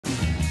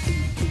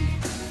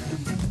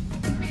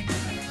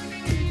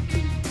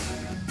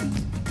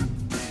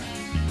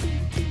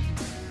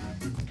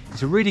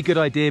It's a really good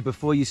idea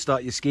before you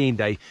start your skiing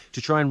day to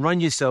try and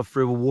run yourself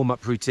through a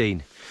warm-up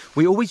routine.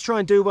 We always try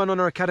and do one on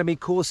our academy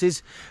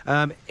courses.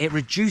 It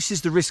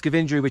reduces the risk of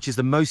injury, which is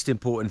the most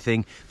important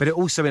thing, but it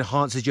also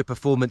enhances your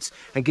performance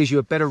and gives you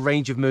a better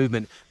range of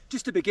movement.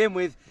 Just to begin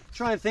with,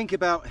 try and think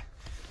about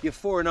your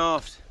fore and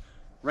aft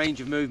range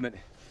of movement.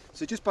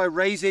 So just by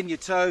raising your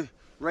toe,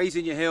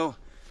 raising your heel,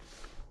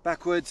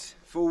 backwards,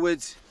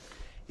 forwards,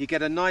 you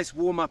get a nice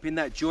warm up in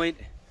that joint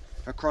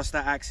across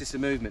that axis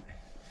of movement.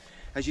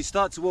 As you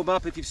start to warm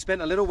up, if you've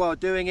spent a little while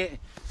doing it,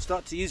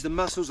 start to use the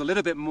muscles a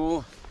little bit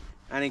more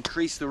and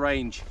increase the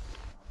range.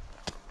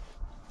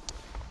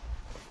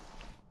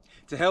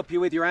 To help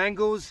you with your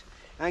angles,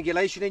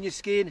 angulation in your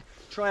skiing,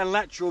 try a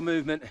lateral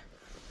movement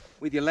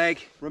with your leg.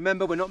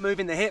 Remember, we're not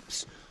moving the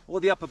hips or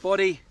the upper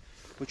body.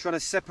 We're trying to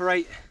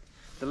separate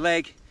the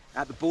leg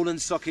at the ball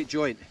and socket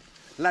joint.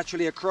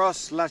 Laterally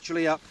across,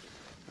 laterally up,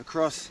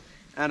 across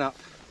and up,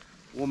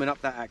 warming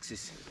up that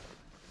axis.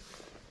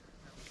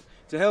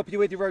 To help you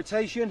with your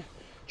rotation,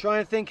 try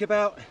and think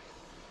about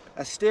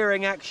a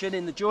steering action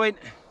in the joint.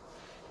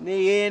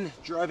 Knee in,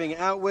 driving it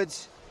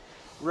outwards.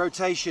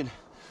 Rotation.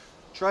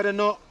 Try to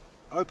not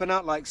open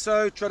out like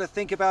so. Try to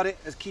think about it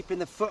as keeping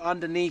the foot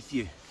underneath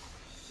you.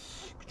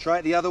 Try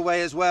it the other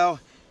way as well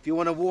if you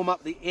want to warm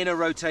up the inner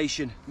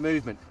rotation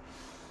movement.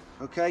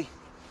 Okay?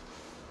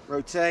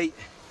 Rotate,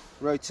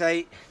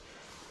 rotate.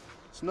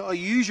 It's not a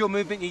usual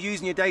movement you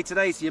use in your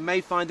day-to-day, so you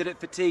may find that it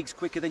fatigues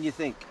quicker than you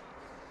think.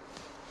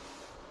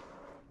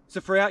 So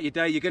throughout your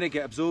day, you're going to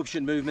get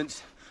absorption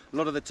movements. A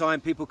lot of the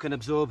time, people can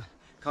absorb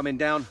coming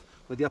down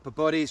with the upper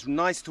body. It's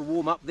nice to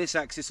warm up this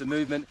axis of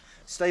movement,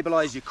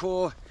 stabilize your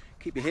core,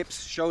 keep your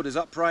hips, shoulders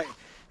upright,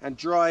 and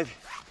drive,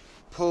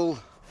 pull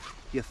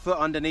your foot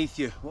underneath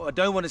you. What I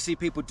don't want to see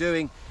people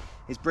doing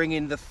is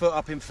bringing the foot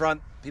up in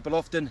front. People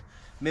often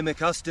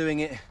mimic us doing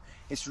it.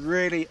 It's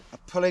really a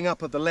pulling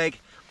up of the leg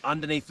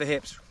underneath the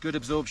hips. Good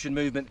absorption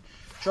movement.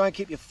 Try and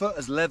keep your foot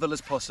as level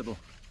as possible.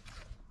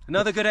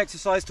 Another good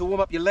exercise to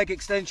warm up your leg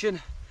extension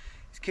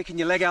is kicking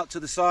your leg out to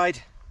the side,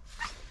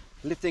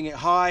 lifting it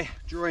high,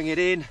 drawing it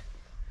in.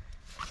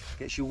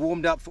 Gets you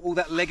warmed up for all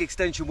that leg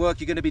extension work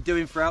you're going to be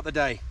doing throughout the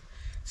day.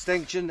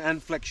 Extension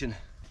and flexion.